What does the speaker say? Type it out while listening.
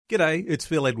G'day, it's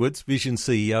Phil Edwards, Vision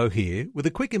CEO here, with a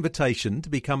quick invitation to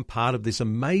become part of this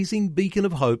amazing beacon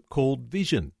of hope called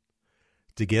Vision.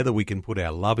 Together we can put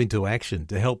our love into action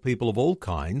to help people of all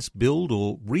kinds build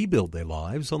or rebuild their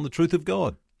lives on the truth of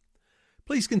God.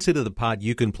 Please consider the part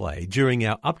you can play during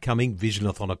our upcoming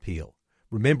Visionathon appeal,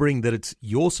 remembering that it's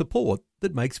your support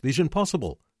that makes Vision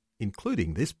possible,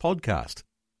 including this podcast.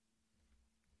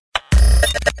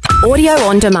 Audio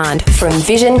on demand from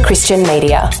Vision Christian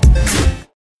Media.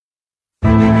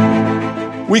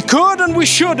 We could and we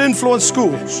should influence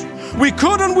schools. We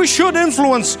could and we should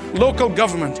influence local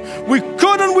government. We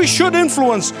could and we should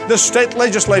influence the state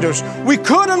legislators. We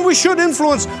could and we should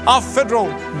influence our federal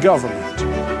government.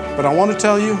 But I want to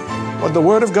tell you what the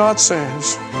Word of God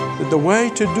says, that the way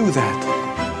to do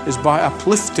that is by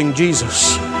uplifting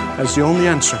Jesus as the only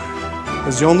answer,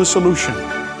 as the only solution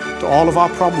to all of our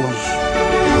problems.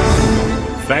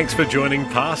 Thanks for joining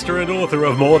pastor and author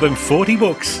of more than 40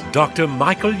 books, Dr.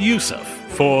 Michael Youssef,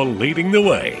 for Leading the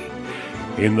Way.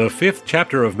 In the 5th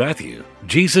chapter of Matthew,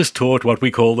 Jesus taught what we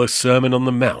call the Sermon on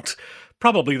the Mount,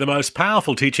 probably the most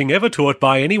powerful teaching ever taught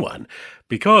by anyone,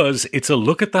 because it's a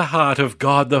look at the heart of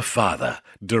God the Father,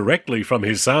 directly from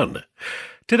his Son.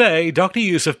 Today, Dr.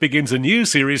 Youssef begins a new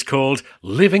series called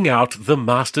Living Out the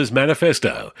Master's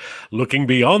Manifesto, looking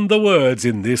beyond the words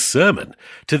in this sermon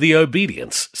to the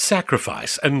obedience,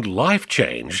 sacrifice, and life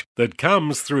change that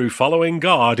comes through following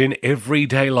God in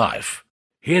everyday life.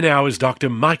 Here now is Dr.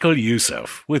 Michael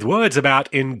Youssef with words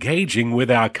about engaging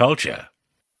with our culture.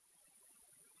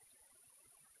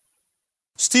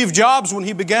 Steve Jobs, when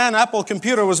he began Apple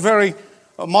Computer, was very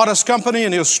modest company,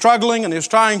 and he was struggling, and he was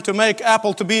trying to make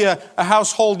Apple to be a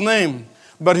household name.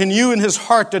 But he knew in his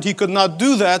heart that he could not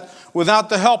do that without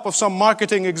the help of some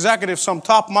marketing executive, some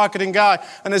top marketing guy.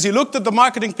 And as he looked at the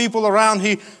marketing people around,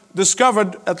 he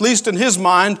discovered, at least in his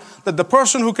mind, that the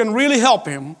person who can really help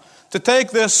him to take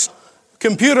this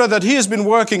computer that he has been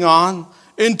working on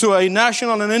into a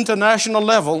national and international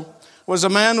level was a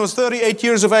man who was 38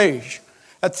 years of age.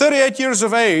 At 38 years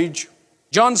of age,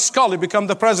 John Sculley became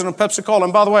the president of Pepsi-Cola.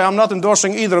 And by the way, I'm not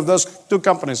endorsing either of those two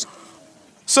companies.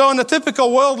 So in a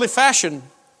typical worldly fashion,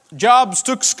 Jobs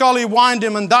took Sculley, wined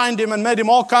him and dined him and made him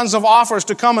all kinds of offers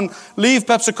to come and leave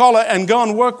Pepsi-Cola and go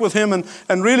and work with him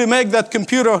and really make that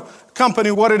computer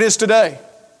company what it is today.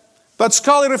 But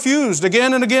Sculley refused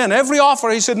again and again. Every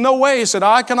offer, he said, no way. He said,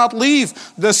 I cannot leave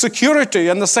the security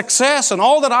and the success and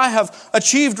all that I have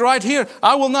achieved right here.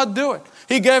 I will not do it.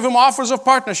 He gave him offers of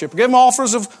partnership, gave him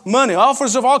offers of money,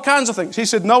 offers of all kinds of things. He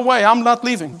said, no way, I'm not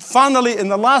leaving. Finally, in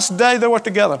the last day, they were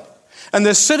together. And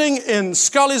they're sitting in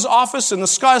Sculley's office in the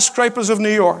skyscrapers of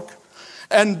New York.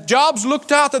 And Jobs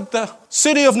looked out at the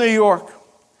city of New York.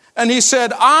 And he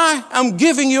said, I am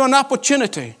giving you an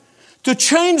opportunity to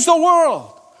change the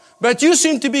world. But you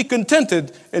seem to be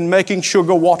contented in making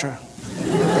sugar water.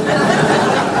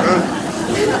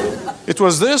 It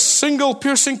was this single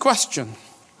piercing question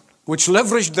which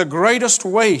leveraged the greatest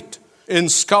weight in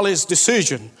Sculley's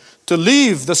decision to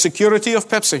leave the security of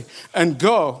Pepsi and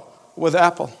go with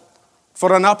Apple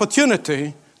for an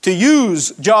opportunity to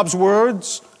use Jobs'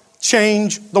 words,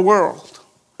 change the world.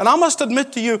 And I must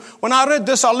admit to you, when I read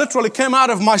this, I literally came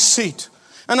out of my seat.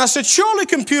 And I said, surely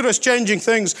computers changing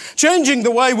things, changing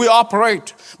the way we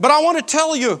operate. But I want to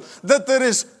tell you that there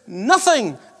is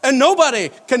nothing and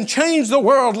nobody can change the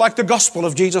world like the gospel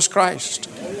of Jesus Christ.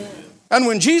 And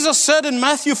when Jesus said in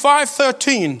Matthew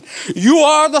 5:13, you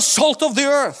are the salt of the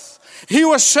earth, he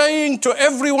was saying to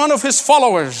every one of his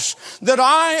followers that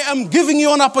I am giving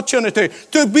you an opportunity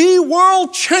to be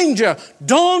world changer.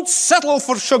 Don't settle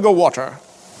for sugar water.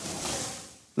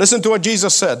 Listen to what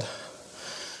Jesus said.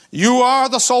 You are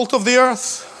the salt of the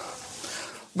earth.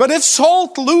 But if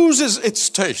salt loses its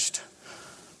taste,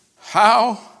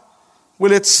 how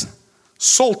will its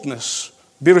saltness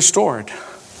be restored?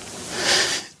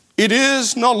 It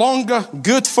is no longer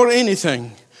good for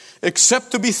anything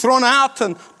except to be thrown out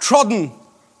and trodden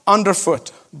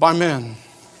underfoot by men.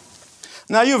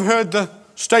 Now you've heard the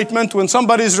statement when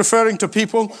somebody is referring to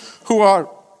people who are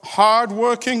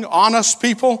hardworking, honest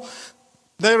people,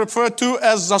 they refer to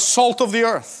as the salt of the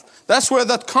earth. That's where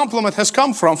that compliment has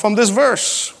come from this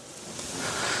verse.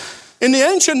 In the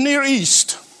ancient Near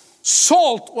East,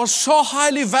 salt was so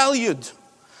highly valued.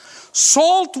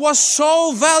 Salt was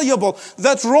so valuable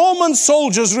that Roman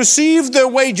soldiers received their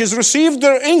wages, received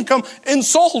their income in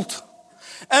salt.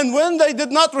 And when they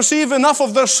did not receive enough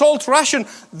of their salt ration,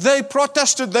 they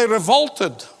protested, they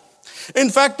revolted. In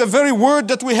fact, the very word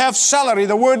that we have, salary,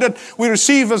 the word that we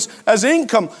receive as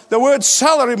income, the word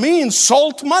salary means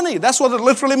salt money. That's what it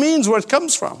literally means, where it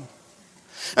comes from.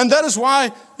 And that is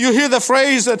why you hear the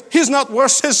phrase that he's not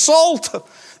worth his salt.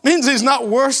 Means he's not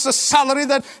worth the salary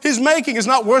that he's making. It's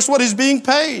not worth what he's being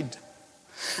paid.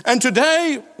 And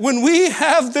today, when we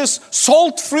have this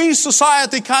salt-free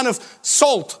society kind of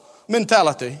salt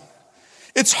mentality,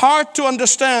 it's hard to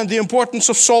understand the importance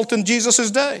of salt in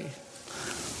Jesus' day.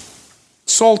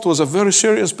 Salt was a very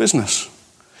serious business.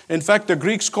 In fact, the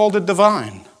Greeks called it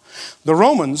divine. The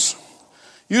Romans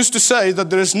used to say that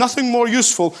there is nothing more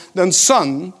useful than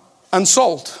sun and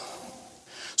salt.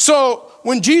 So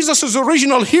when Jesus'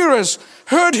 original hearers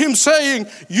heard him saying,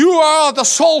 "You are the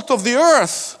salt of the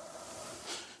earth,"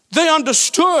 they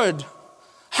understood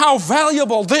how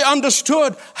valuable, they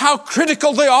understood how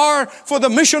critical they are for the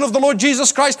mission of the Lord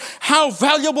Jesus Christ, how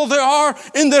valuable they are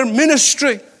in their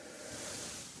ministry.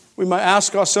 We might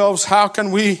ask ourselves, how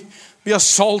can we be a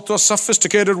salt to a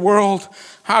sophisticated world?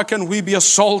 How can we be a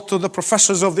salt to the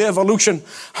professors of the evolution?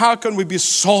 How can we be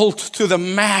salt to the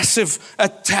massive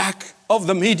attack of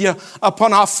the media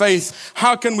upon our faith?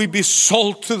 How can we be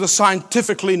salt to the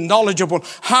scientifically knowledgeable?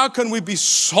 How can we be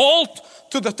salt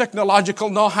to the technological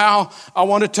know-how? I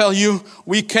want to tell you,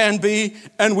 we can be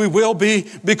and we will be,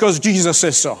 because Jesus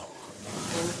says so.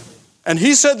 And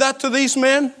he said that to these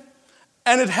men,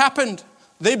 and it happened.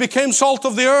 They became salt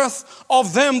of the earth.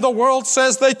 Of them, the world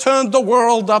says they turned the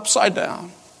world upside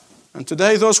down. And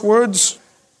today those words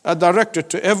are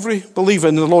directed to every believer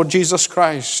in the Lord Jesus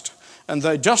Christ. And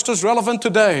they're just as relevant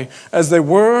today as they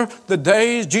were the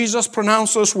day Jesus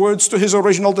pronounced those words to his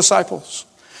original disciples.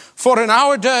 For in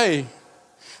our day,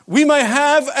 we may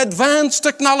have advanced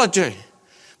technology,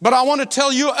 but I want to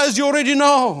tell you, as you already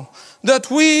know, that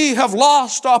we have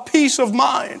lost our peace of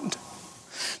mind.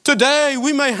 Today,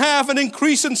 we may have an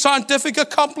increase in scientific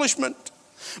accomplishment,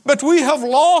 but we have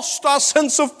lost our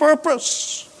sense of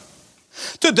purpose.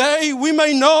 Today, we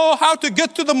may know how to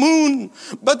get to the moon,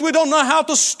 but we don't know how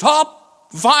to stop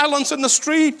violence in the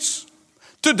streets.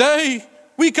 Today,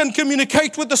 we can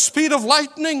communicate with the speed of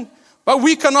lightning, but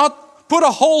we cannot put a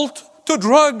halt to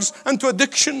drugs and to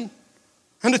addiction.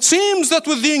 And it seems that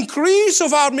with the increase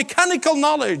of our mechanical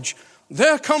knowledge,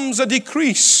 there comes a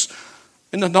decrease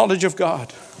in the knowledge of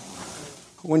God.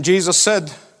 When Jesus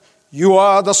said, "You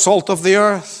are the salt of the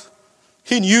earth,"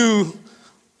 he knew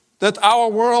that our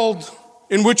world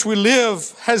in which we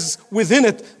live has within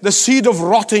it the seed of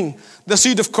rotting, the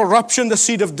seed of corruption, the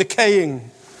seed of decaying.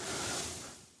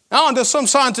 Now, there's some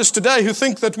scientists today who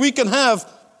think that we can have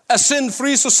a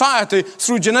sin-free society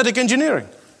through genetic engineering.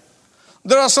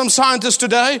 There are some scientists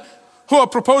today who are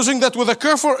proposing that with a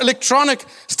careful electronic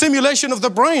stimulation of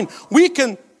the brain, we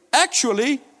can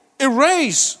actually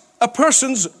erase a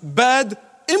person's bad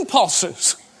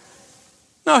impulses.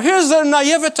 Now, here's their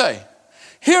naivete.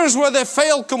 Here's where they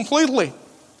fail completely.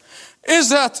 Is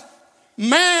that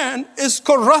man is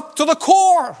corrupt to the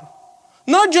core,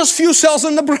 not just few cells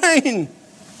in the brain.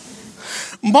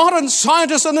 Modern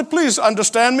scientists, and please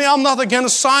understand me, I'm not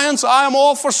against science. I am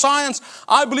all for science.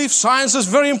 I believe science is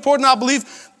very important. I believe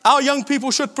our young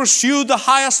people should pursue the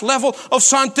highest level of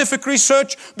scientific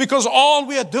research, because all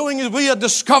we are doing is we are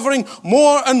discovering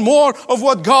more and more of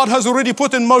what God has already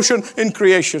put in motion in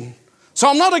creation. So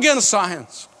I'm not against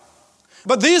science.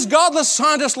 But these godless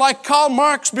scientists like Karl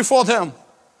Marx before them,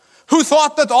 who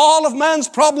thought that all of man's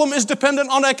problem is dependent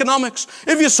on economics.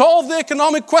 If you solve the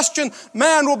economic question,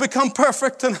 man will become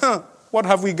perfect. And what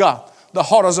have we got? The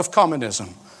horrors of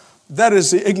communism. That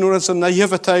is the ignorance and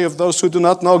naivete of those who do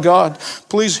not know God.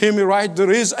 Please hear me right.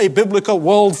 There is a biblical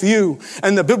worldview.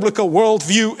 And the biblical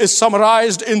worldview is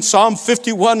summarized in Psalm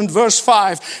 51 and verse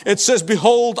 5. It says,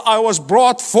 "Behold, I was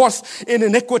brought forth in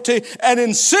iniquity, and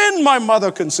in sin my mother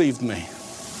conceived me."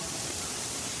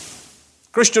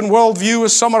 Christian worldview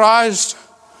is summarized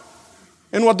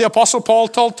in what the Apostle Paul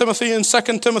told Timothy in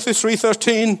 2 Timothy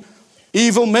 3:13.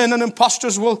 Evil men and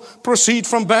impostors will proceed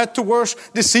from bad to worse,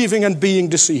 deceiving and being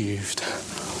deceived.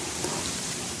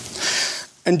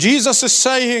 And Jesus is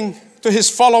saying to his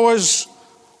followers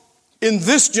in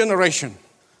this generation,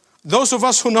 those of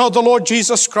us who know the Lord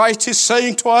Jesus Christ, he's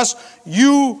saying to us,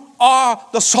 you are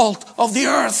the salt of the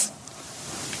earth.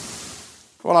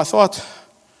 Well, I thought,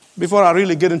 before I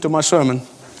really get into my sermon,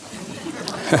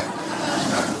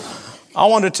 I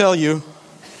want to tell you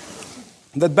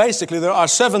that basically there are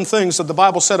 7 things that the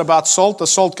Bible said about salt that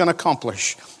salt can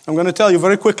accomplish. I'm going to tell you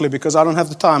very quickly because I don't have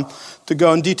the time to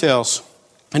go in details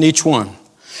in each one.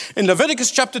 In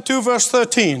Leviticus chapter 2 verse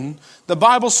 13, the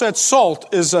Bible said salt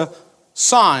is a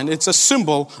sign, it's a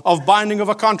symbol of binding of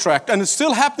a contract. And it's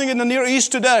still happening in the Near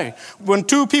East today. When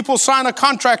 2 people sign a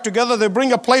contract together, they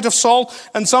bring a plate of salt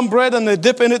and some bread and they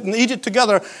dip in it and eat it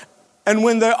together. And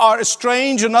when they are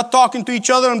estranged and not talking to each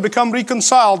other and become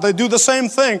reconciled, they do the same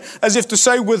thing, as if to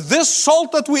say, with this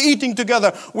salt that we're eating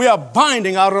together, we are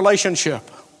binding our relationship.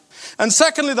 And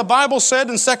secondly, the Bible said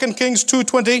in 2 Kings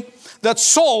 2:20 that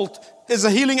salt is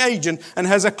a healing agent and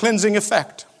has a cleansing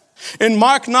effect. In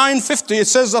Mark 9:50, it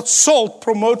says that salt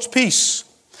promotes peace.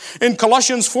 In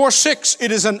Colossians 4:6,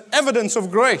 it is an evidence of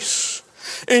grace.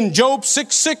 In Job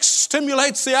 6:6,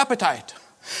 stimulates the appetite.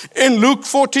 In Luke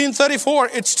 14:34,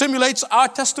 it stimulates our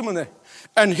testimony.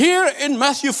 And here in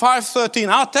Matthew 5:13,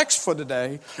 our text for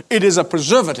today, it is a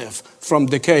preservative from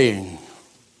decaying.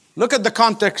 Look at the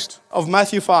context of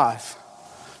Matthew 5.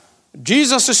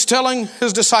 Jesus is telling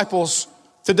his disciples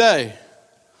today,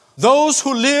 those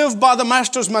who live by the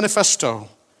Master's manifesto,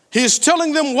 he is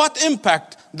telling them what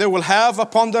impact they will have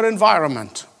upon their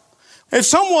environment. If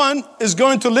someone is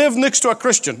going to live next to a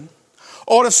Christian,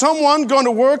 or if someone going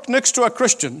to work next to a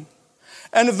Christian,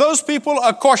 and if those people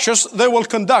are cautious, they will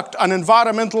conduct an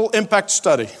environmental impact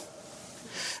study.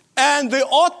 And they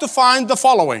ought to find the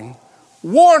following: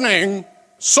 warning,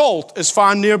 salt is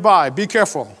found nearby, be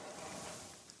careful.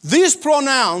 These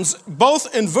pronouns,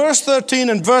 both in verse 13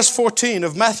 and verse 14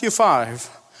 of Matthew 5,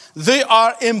 they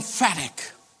are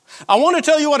emphatic. I want to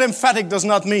tell you what emphatic does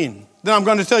not mean. Then I'm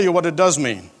going to tell you what it does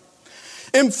mean.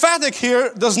 Emphatic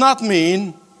here does not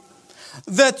mean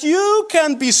that you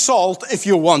can be salt if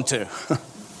you want to.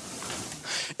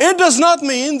 It does not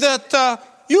mean that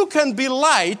you can be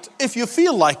light if you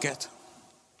feel like it.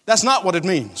 That's not what it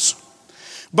means.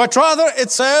 But rather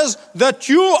it says that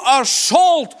you are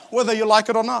salt whether you like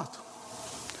it or not.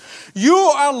 You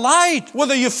are light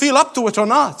whether you feel up to it or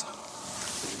not.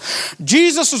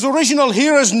 Jesus' original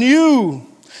hearers knew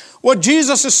what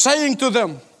Jesus is saying to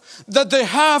them, that they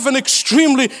have an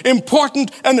extremely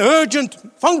important and urgent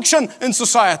function in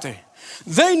society.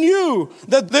 They knew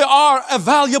that they are a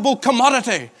valuable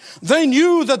commodity. They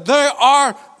knew that they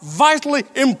are vitally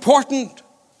important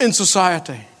in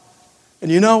society. And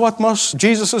you know what most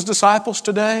Jesus' disciples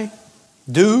today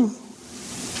do?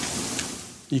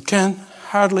 You can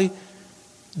hardly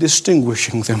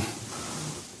distinguishing them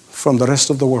from the rest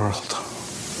of the world.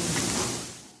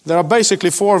 There are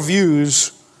basically 4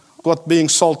 views what being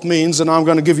salt means, and I'm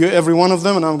going to give you every one of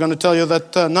them, and I'm going to tell you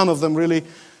that none of them really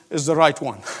is the right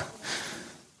one.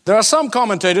 There are some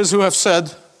commentators who have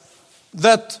said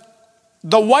that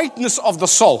the whiteness of the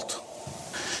salt,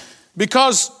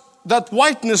 because that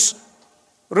whiteness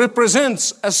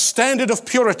represents a standard of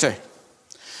purity,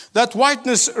 that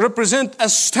whiteness represents a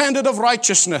standard of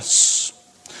righteousness,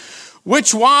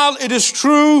 which while it is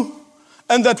true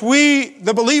and that we,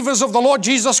 the believers of the Lord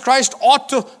Jesus Christ, ought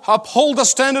to uphold the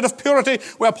standard of purity,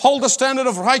 we uphold the standard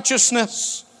of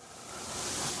righteousness.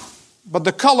 But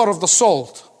the color of the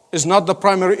salt is not the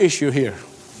primary issue here.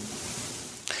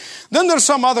 Then there's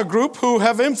some other group who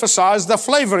have emphasized the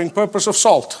flavoring purpose of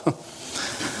salt.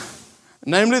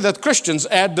 Namely, that Christians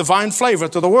add divine flavor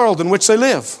to the world in which they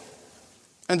live.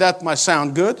 And that might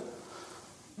sound good.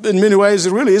 In many ways,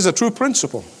 it really is a true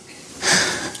principle.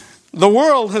 The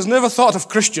world has never thought of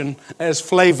Christian as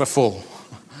flavorful.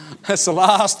 That's the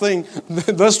last thing,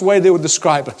 the best way they would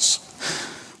describe us.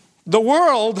 The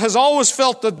world has always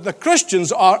felt that the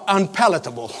Christians are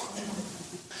unpalatable.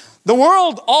 The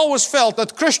world always felt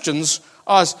that Christians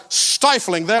are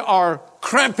stifling, they are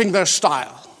cramping their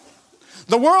style.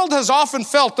 The world has often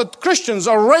felt that Christians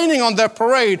are raining on their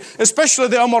parade, especially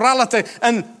their immorality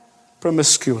and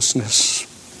promiscuousness.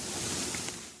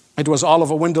 It was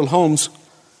Oliver Wendell Holmes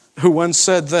who once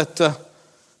said that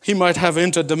he might have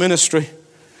entered the ministry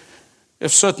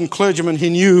if certain clergymen he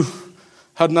knew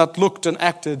had not looked and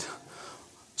acted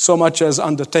so much as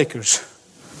undertakers.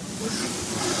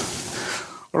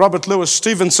 Robert Louis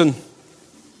Stevenson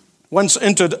once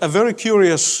entered a very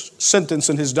curious sentence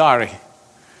in his diary.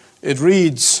 It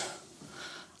reads,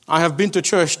 "I have been to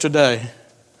church today.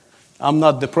 I'm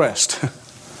not depressed."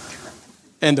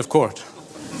 End of quote.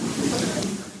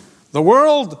 The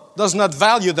world does not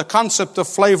value the concept of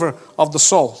flavor of the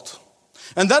salt.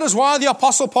 And that is why the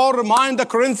Apostle Paul reminded the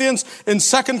Corinthians in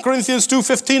 2 Corinthians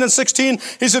 2:15 and 16,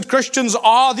 he said, Christians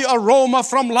are the aroma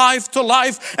from life to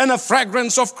life and a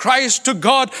fragrance of Christ to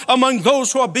God among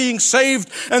those who are being saved.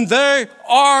 And they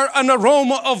are an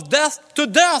aroma of death to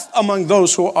death among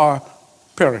those who are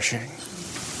perishing.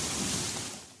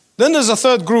 Then there's a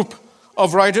third group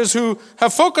of writers who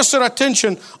have focused their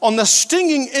attention on the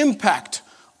stinging impact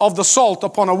of the salt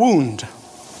upon a wound.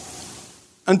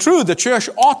 And true, the church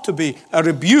ought to be a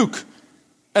rebuke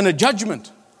and a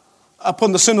judgment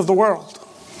upon the sin of the world.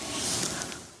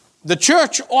 The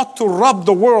church ought to rub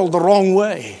the world the wrong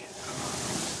way.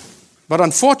 But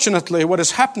unfortunately, what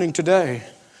is happening today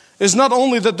is not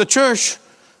only that the church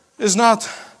is not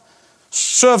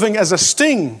serving as a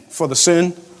sting for the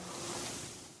sin,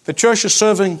 the church is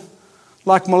serving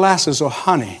like molasses or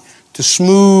honey to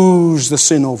smooth the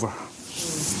sin over.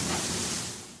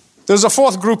 There's a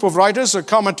fourth group of writers or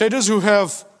commentators who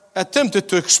have attempted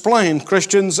to explain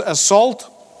Christians as salt.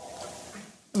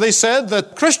 They said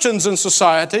that Christians in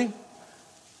society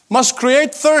must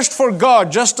create thirst for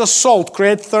God just as salt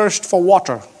creates thirst for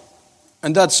water.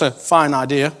 And that's a fine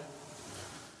idea.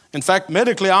 In fact,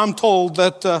 medically, I'm told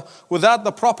that without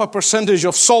the proper percentage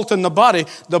of salt in the body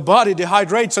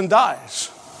dehydrates and dies.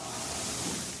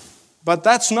 But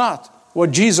that's not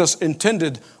what Jesus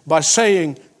intended by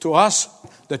saying to us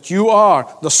that you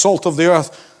are the salt of the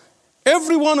earth.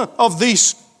 Every one of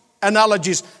these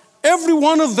analogies, every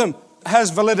one of them has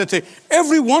validity.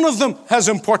 Every one of them has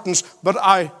importance. But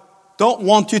I don't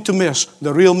want you to miss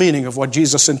the real meaning of what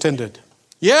Jesus intended.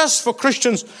 Yes, for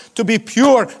Christians to be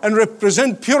pure and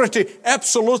represent purity,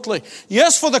 absolutely.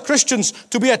 Yes, for the Christians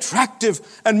to be attractive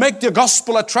and make the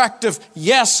gospel attractive,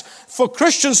 yes. For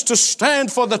Christians to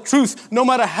stand for the truth, no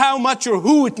matter how much or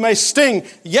who it may sting,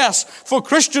 yes. For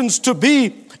Christians to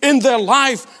be in their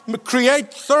life,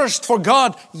 create thirst for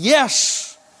God,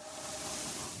 yes.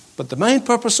 But the main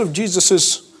purpose of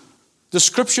Jesus'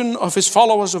 description of his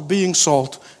followers of being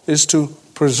salt is to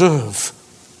preserve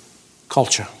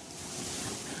culture.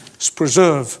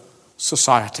 Preserve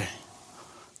society.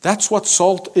 That's what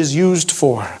salt is used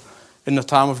for in the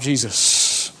time of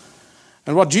Jesus.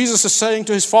 And what Jesus is saying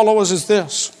to his followers is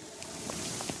this: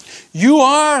 you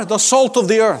are the salt of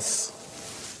the earth.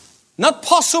 Not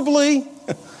possibly,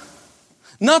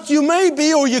 not you may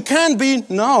be or you can be.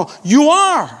 No, you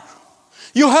are.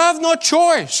 You have no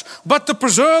choice but to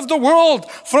preserve the world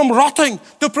from rotting,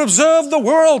 to preserve the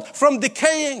world from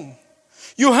decaying.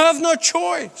 You have no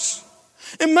choice.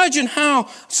 Imagine how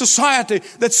society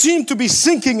that seemed to be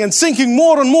sinking and sinking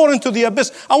more and more into the abyss.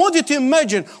 I want you to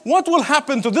imagine what will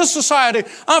happen to this society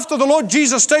after the Lord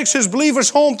Jesus takes his believers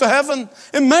home to heaven.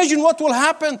 Imagine what will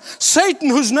happen. Satan,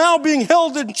 who's now being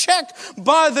held in check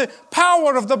by the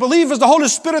power of the believers, the Holy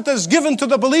Spirit that is given to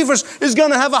the believers, is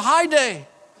going to have a high day.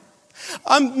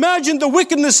 Imagine the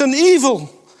wickedness and evil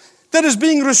that is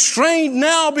being restrained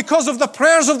now because of the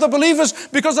prayers of the believers,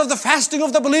 because of the fasting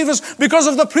of the believers, because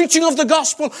of the preaching of the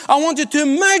gospel. I want you to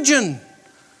imagine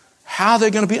how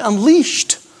they're going to be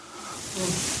unleashed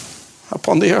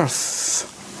upon the earth.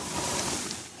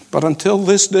 But until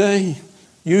this day,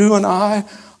 you and I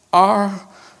are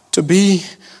to be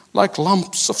like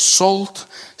lumps of salt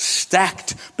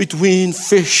stacked between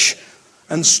fish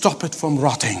and stop it from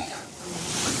rotting.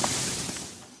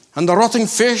 And the rotting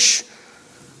fish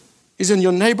is in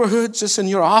your neighborhoods, it's in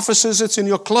your offices, it's in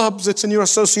your clubs, it's in your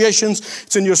associations,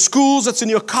 it's in your schools, it's in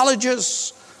your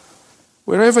colleges.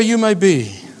 Wherever you may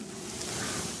be,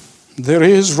 there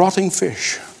is rotting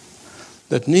fish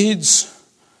that needs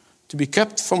to be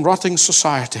kept from rotting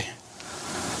society.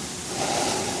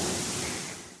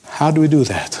 How do we do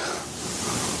that?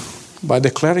 By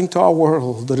declaring to our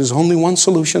world there is only one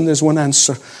solution, there's one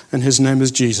answer, and his name is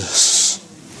Jesus.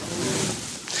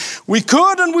 We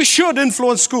could and we should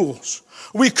influence schools.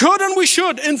 We could and we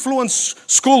should influence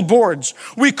school boards.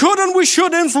 We could and we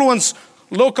should influence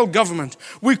local government.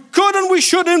 We could and we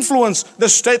should influence the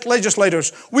state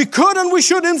legislators. We could and we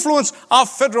should influence our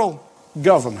federal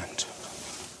government.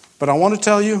 But I want to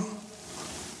tell you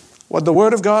what the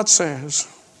Word of God says,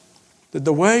 that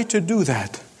the way to do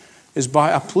that is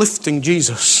by uplifting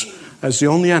Jesus as the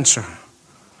only answer,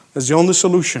 as the only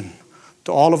solution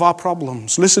to all of our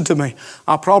problems. Listen to me.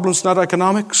 Our problem is not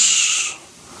economics.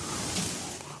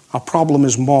 Our problem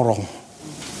is moral.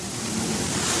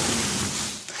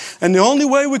 And the only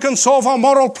way we can solve our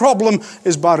moral problem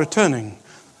is by returning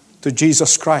to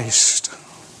Jesus Christ.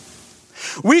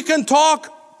 We can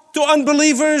talk to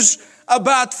unbelievers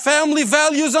about family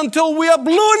values until we are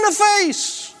blue in the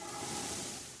face.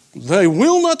 They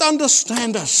will not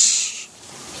understand us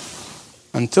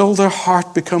until their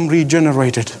heart become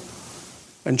regenerated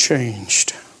and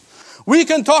changed. We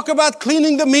can talk about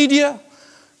cleaning the media,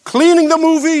 cleaning the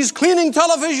movies, cleaning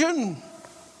television,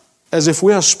 as if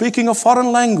we are speaking a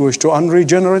foreign language to an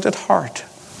unregenerated heart.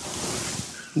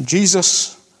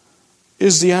 Jesus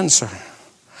is the answer.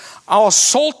 Our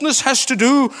saltness has to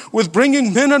do with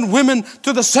bringing men and women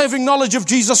to the saving knowledge of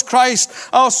Jesus Christ.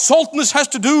 Our saltness has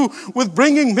to do with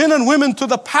bringing men and women to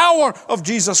the power of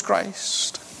Jesus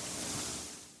Christ.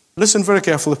 Listen very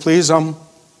carefully, please. I'm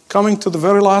coming to the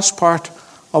very last part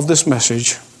of this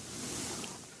message.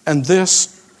 And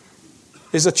this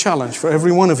is a challenge for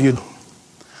every one of you.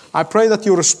 I pray that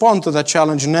you respond to that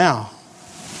challenge now.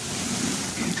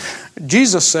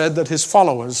 Jesus said that his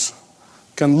followers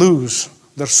can lose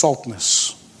their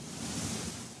saltness.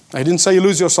 He didn't say you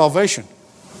lose your salvation.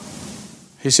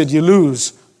 He said you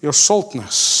lose your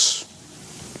saltness.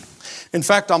 In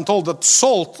fact, I'm told that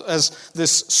salt, as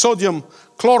this sodium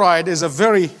chloride, is a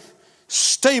very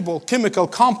stable chemical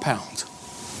compound,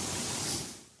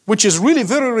 which is really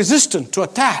very resistant to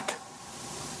attack.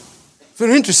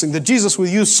 Very interesting that Jesus will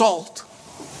use salt.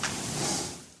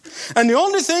 And the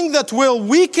only thing that will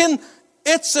weaken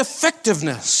its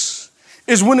effectiveness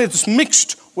is when it's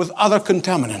mixed with other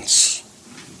contaminants.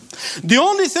 The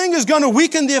only thing is going to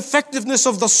weaken the effectiveness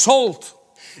of the salt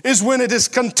is when it is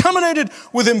contaminated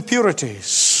with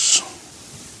impurities.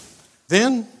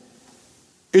 Then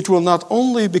it will not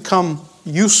only become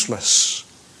useless,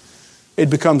 it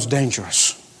becomes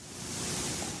dangerous.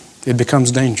 It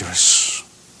becomes dangerous.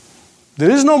 There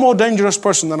is no more dangerous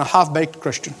person than a half-baked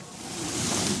Christian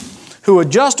who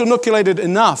had just inoculated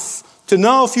enough to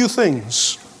know a few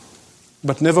things,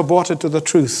 but never brought it to the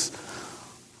truth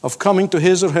of coming to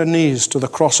his or her knees to the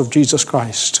cross of Jesus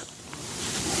Christ.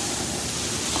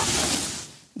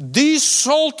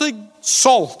 Desalted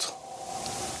salt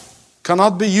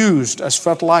cannot be used as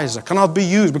fertilizer, cannot be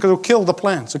used because it will kill the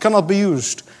plants. It cannot be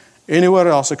used anywhere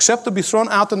else except to be thrown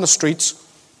out in the streets,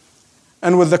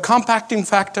 and with the compacting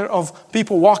factor of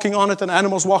people walking on it and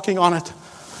animals walking on it,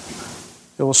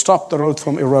 it will stop the road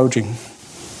from eroding.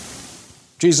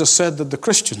 Jesus said that the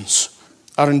Christians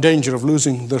are in danger of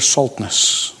losing their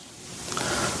saltness.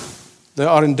 They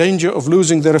are in danger of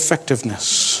losing their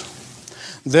effectiveness.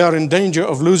 They are in danger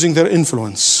of losing their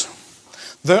influence.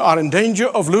 They are in danger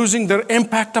of losing their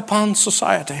impact upon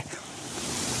society.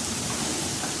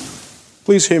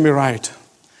 Please hear me right.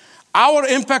 Our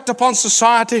impact upon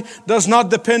society does not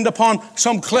depend upon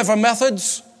some clever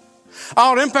methods.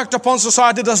 Our impact upon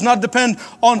society does not depend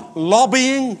on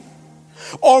lobbying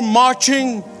or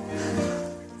marching.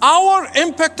 Our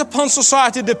impact upon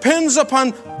society depends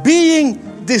upon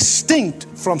being distinct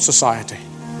from society.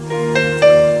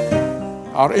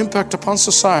 Our impact upon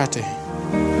society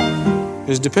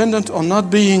is dependent on not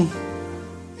being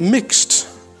mixed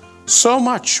so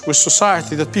much with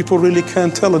society that people really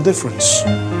can't tell a difference.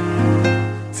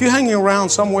 If you're hanging around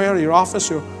somewhere, your office,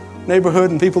 your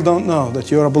neighborhood, and people don't know that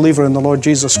you're a believer in the Lord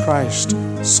Jesus Christ,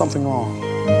 there's something wrong.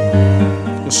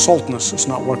 Your saltness is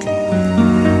not working.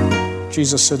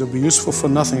 Jesus said it'll be useful for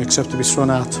nothing except to be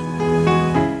thrown out.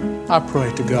 I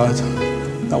pray to God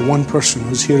that one person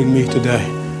who's hearing me today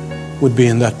would be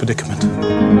in that predicament.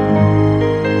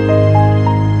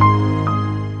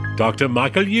 Dr.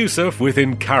 Michael Youssef with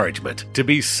encouragement to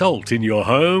be salt in your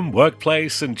home,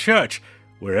 workplace and church,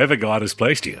 wherever God has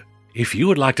placed you. If you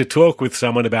would like to talk with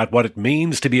someone about what it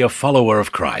means to be a follower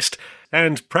of Christ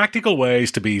and practical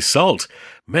ways to be salt,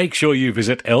 make sure you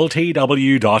visit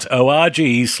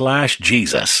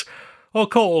ltw.org/Jesus or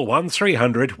call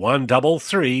 1300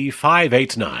 133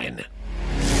 589.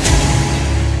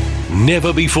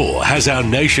 Never before has our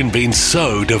nation been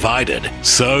so divided,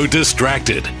 so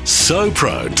distracted, so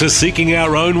prone to seeking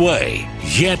our own way.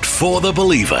 Yet for the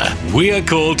believer, we are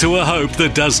called to a hope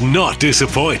that does not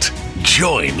disappoint.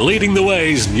 Join Leading the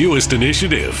Way's newest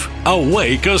initiative,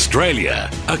 Awake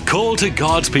Australia, a call to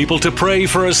God's people to pray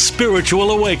for a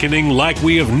spiritual awakening like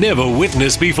we have never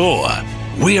witnessed before.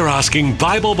 We are asking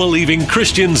Bible-believing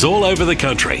Christians all over the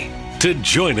country to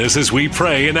join us as we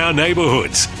pray in our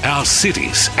neighborhoods, our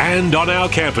cities, and on our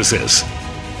campuses.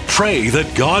 Pray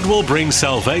that God will bring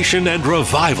salvation and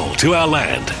revival to our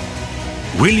land.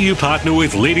 Will you partner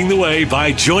with Leading the Way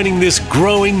by joining this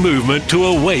growing movement to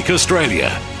Awake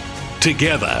Australia?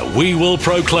 Together, we will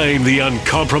proclaim the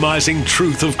uncompromising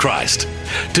truth of Christ.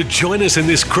 To join us in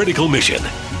this critical mission,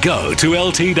 go to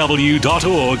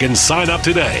ltw.org and sign up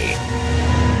today.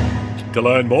 To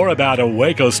learn more about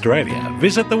Awake Australia,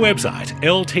 visit the website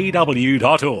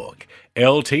ltw.org,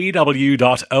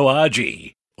 ltw.org,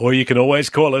 or you can always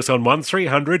call us on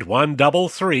 1300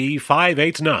 133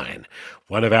 589.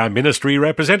 One of our ministry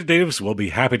representatives will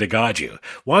be happy to guide you.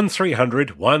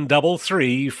 1300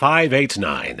 133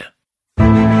 589.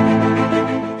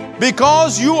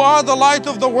 Because you are the light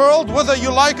of the world, whether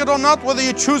you like it or not, whether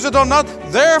you choose it or not,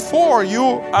 therefore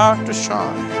you are to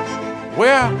shine.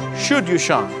 Where should you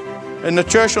shine? In the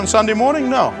church on Sunday morning?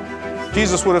 No.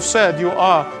 Jesus would have said, you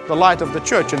are the light of the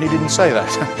church, and he didn't say that.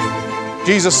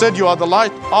 Jesus said, you are the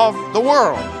light of the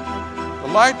world. The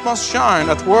light must shine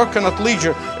at work and at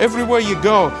leisure. Everywhere you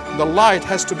go, the light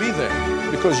has to be there,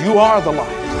 because you are the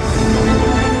light.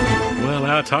 Well,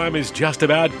 our time is just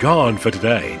about gone for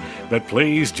today. But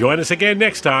please join us again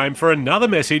next time for another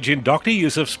message in Dr.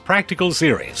 Youssef's practical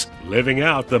series, Living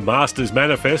Out the Master's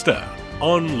Manifesto,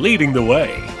 on Leading the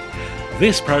Way.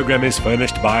 This program is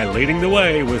furnished by Leading the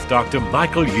Way with Dr.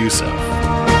 Michael Youssef.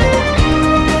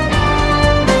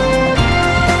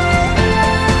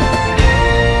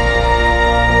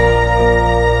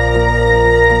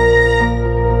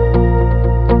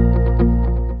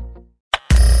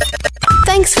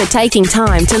 Thanks for taking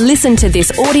time to listen to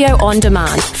this audio on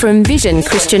demand from Vision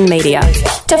Christian Media.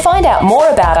 To find out more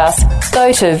about us,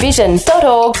 go to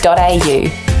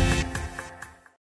vision.org.au.